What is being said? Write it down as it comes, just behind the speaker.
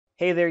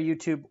Hey there,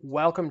 YouTube.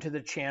 Welcome to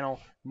the channel.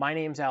 My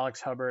name's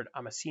Alex Hubbard.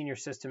 I'm a senior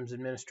systems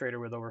administrator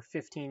with over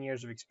 15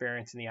 years of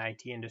experience in the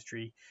IT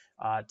industry.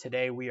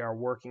 Today, we are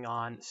working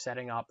on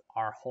setting up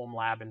our home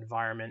lab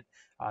environment.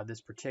 This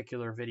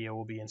particular video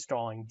will be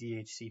installing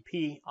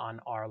DHCP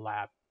on our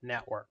lab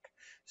network.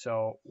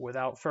 So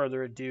without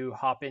further ado,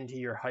 hop into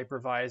your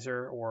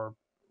hypervisor or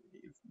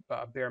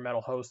bare metal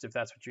host if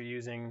that's what you're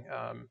using.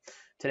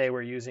 Today,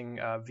 we're using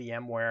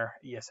VMware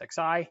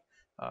ESXi.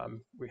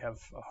 We have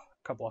a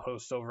couple of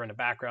hosts over in the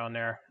background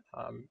there.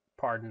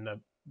 Pardon the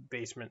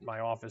basement, my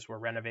office, we're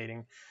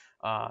renovating.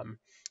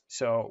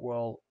 So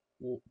we'll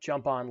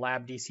jump on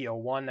Lab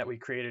DC01 that we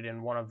created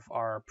in one of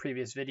our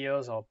previous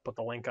videos. I'll put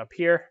the link up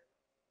here.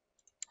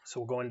 So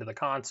we'll go into the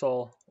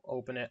console,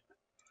 open it,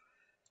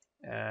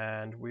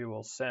 and we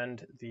will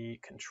send the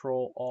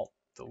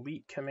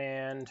Control-Alt-Delete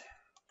command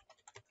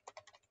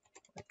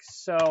like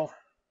so.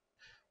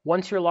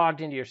 Once you're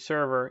logged into your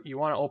server, you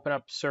want to open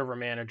up Server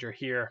Manager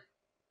here.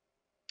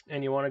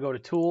 And you want to go to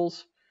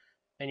Tools,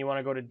 and you want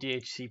to go to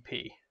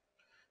DHCP.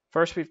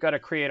 First, we've got to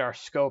create our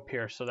scope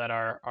here so that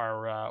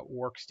our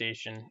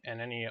workstation and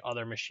any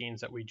other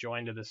machines that we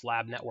join to this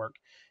lab network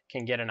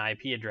can get an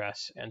IP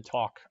address and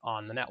talk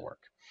on the network.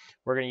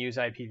 We're going to use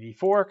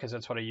IPv4 because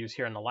that's what I use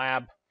here in the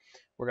lab.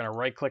 We're going to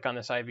right-click on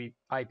this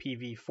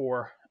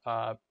IPv4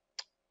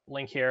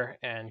 link here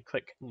and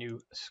click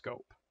New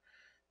Scope.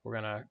 We're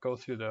going to go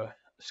through the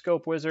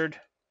scope wizard.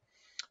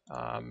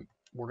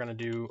 We're going to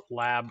do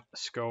lab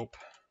scope.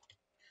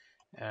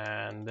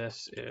 And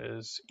this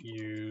is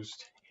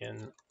used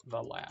in the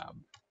lab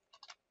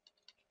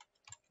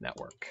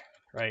network,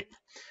 right?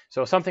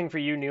 So something for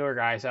you newer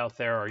guys out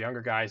there or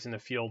younger guys in the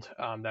field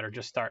that are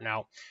just starting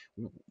out.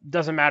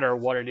 Doesn't matter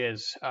what it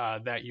is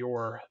that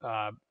you're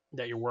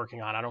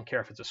working on. I don't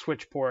care if it's a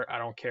switch port. I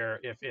don't care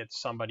if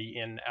it's somebody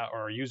in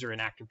or a user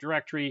in Active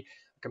Directory, a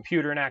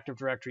computer in Active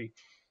Directory.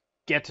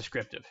 Get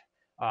descriptive.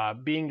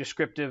 Being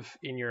descriptive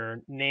in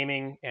your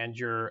naming and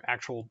your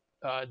actual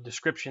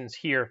descriptions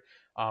here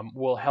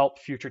will help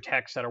future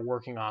techs that are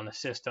working on the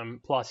system.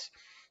 Plus,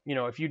 you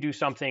know, if you do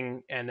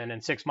something and then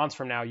in 6 months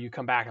from now you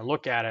come back and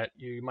look at it,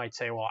 you might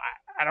say, well,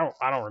 I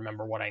don't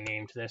remember what I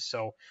named this,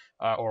 so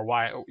or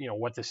why, you know,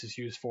 what this is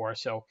used for.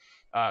 So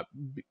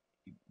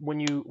when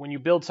you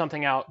build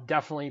something out,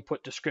 definitely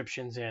put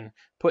descriptions in,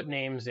 put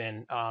names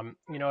in.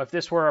 You know, if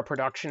this were a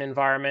production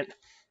environment,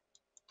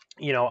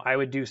 you know, I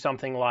would do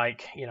something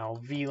like, you know,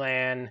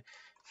 VLAN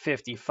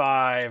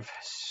 55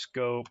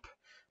 scope.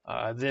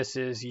 This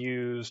is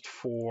used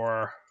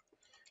for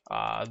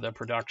the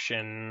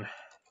production,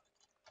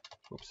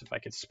 oops, if I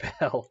could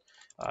spell,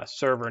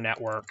 server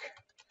network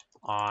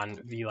on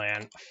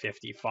VLAN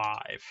 55,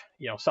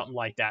 you know, something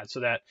like that,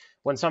 so that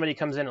when somebody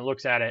comes in and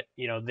looks at it,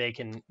 you know, they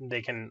can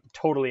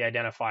totally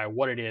identify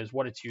what it is,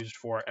 what it's used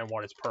for, and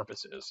what its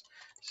purpose is.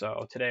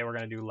 So today we're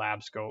going to do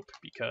lab scope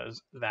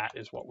because that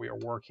is what we are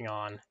working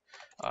on.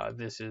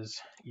 This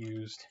is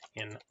used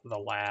in the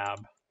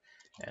lab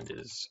and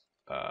is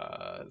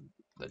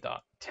the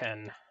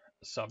 .10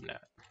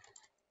 subnet,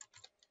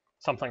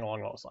 something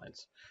along those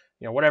lines.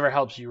 You know, whatever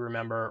helps you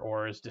remember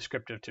or is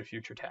descriptive to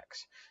future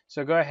techs.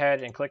 So go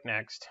ahead and click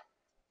next.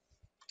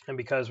 And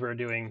because we're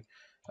doing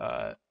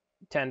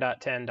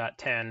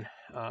 10.10.10,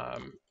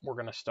 we're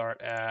going to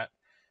start at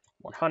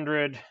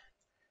 100,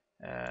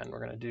 and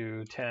we're going to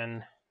do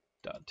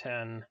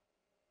 10.10,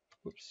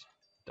 oops,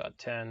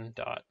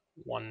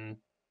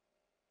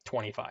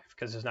 .10.125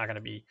 because there's not going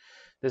to be,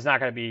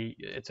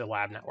 it's a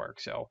lab network.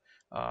 So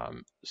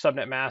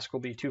subnet mask will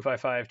be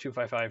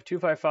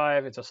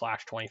 255.255.255. It's a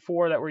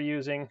 /24 that we're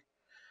using.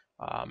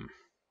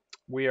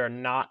 We are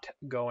not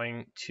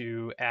going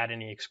to add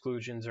any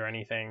exclusions or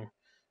anything,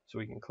 so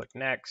we can click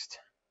next.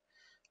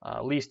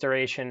 Lease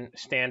duration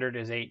standard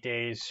is 8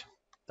 days.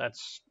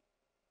 That's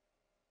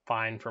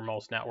fine for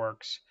most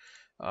networks.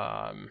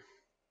 Want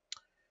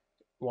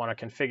to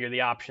configure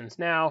the options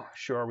now?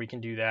 Sure, we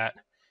can do that.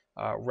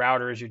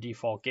 Router is your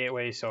default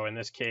gateway, so in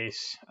this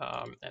case,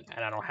 and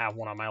I don't have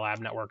one on my lab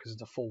network because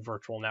it's a full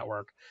virtual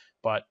network,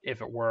 but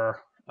if it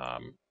were,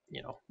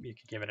 you know, you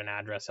could give it an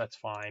address, that's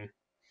fine.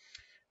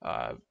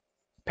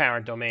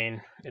 Parent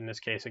domain, in this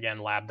case, again,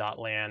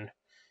 lab.lan,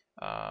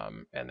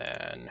 and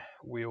then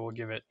we will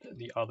give it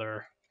the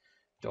other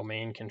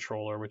domain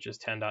controller, which is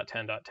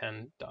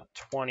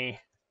 10.10.10.20.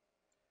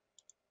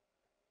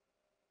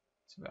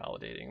 It's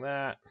validating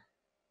that.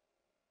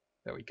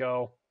 There we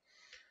go.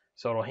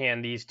 So it'll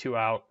hand these two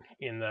out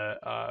in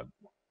the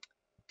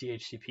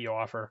DHCP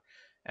offer,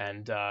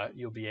 and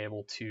you'll be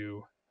able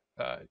to,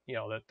 you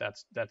know,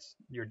 that's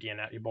your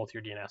DNS, both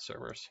your DNS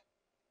servers.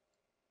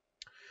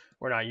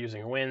 We're not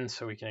using Win,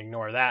 so we can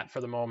ignore that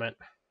for the moment.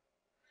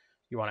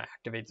 You want to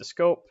activate the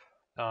scope.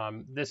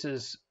 This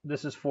is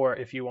for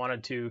if you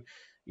wanted to,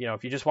 you know,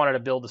 if you just wanted to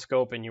build the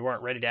scope and you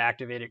weren't ready to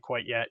activate it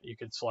quite yet, you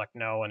could select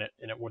no, and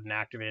it wouldn't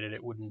activate it.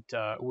 It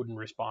wouldn't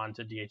respond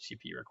to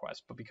DHCP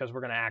requests. But because we're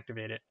going to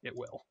activate it, it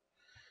will.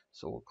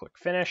 So we'll click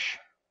Finish,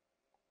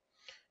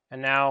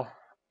 and now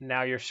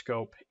your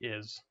scope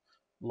is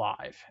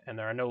live, and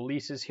there are no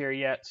leases here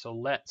yet. So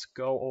let's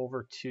go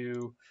over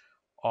to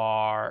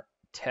our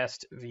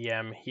test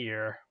VM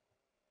here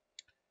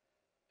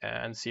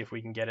and see if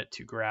we can get it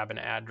to grab an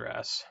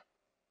address.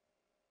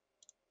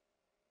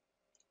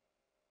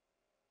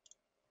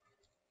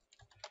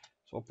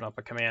 So open up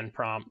a command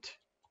prompt.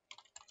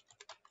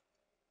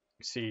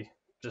 See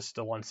just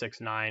the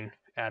 169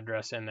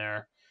 address in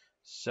there.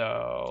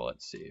 So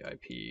let's see,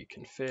 IP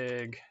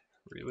config,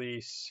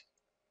 release,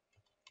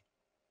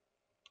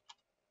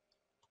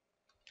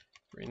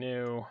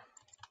 renew.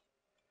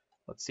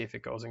 Let's see if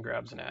it goes and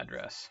grabs an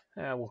address.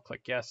 We'll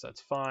click yes, that's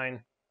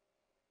fine.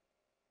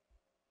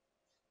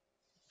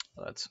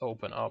 Let's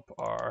open up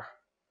our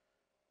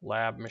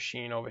lab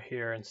machine over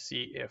here and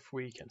see if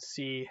we can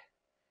see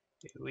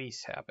a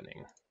release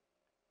happening.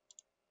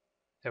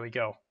 There we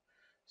go.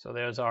 So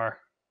there's our,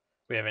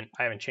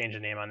 I haven't changed the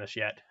name on this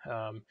yet,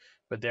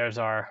 but there's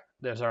our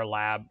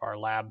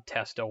lab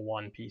test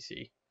 01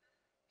 PC.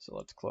 So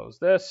let's close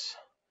this.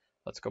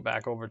 Let's go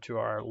back over to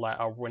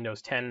our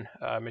Windows 10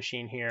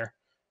 machine here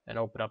and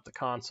open up the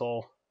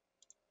console.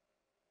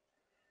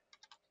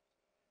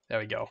 There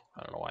we go.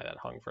 I don't know why that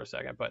hung for a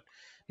second, but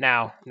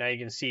now you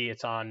can see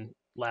it's on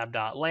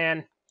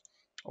lab.lan,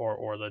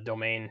 or the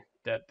domain,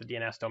 that the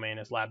DNS domain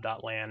is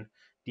lab.lan.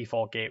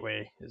 Default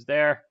gateway is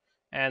there,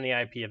 and the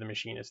IP of the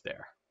machine is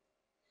there.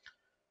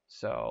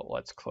 So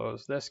let's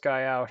close this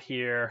guy out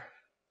here.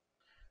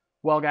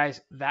 Well, guys,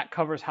 that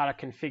covers how to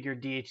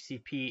configure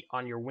DHCP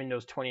on your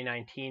Windows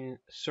 2019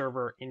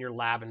 server in your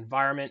lab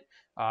environment.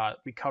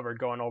 We covered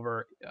going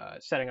over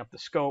setting up the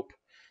scope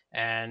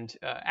and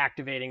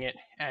activating it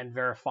and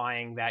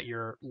verifying that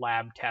your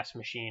lab test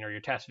machine or your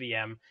test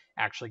VM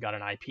actually got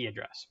an IP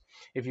address.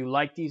 If you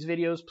like these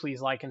videos,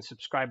 please like and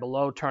subscribe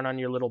below. Turn on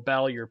your little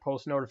bell, your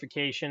post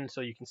notification,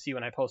 so you can see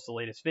when I post the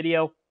latest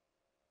video.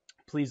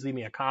 Please leave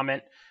me a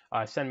comment,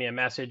 send me a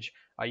message.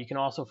 You can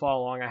also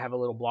follow along. I have a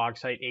little blog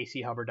site,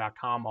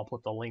 achubber.com. I'll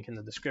put the link in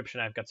the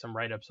description. I've got some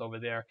write-ups over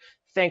there.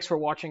 Thanks for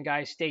watching,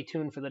 guys. Stay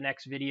tuned for the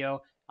next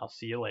video. I'll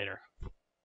see you later.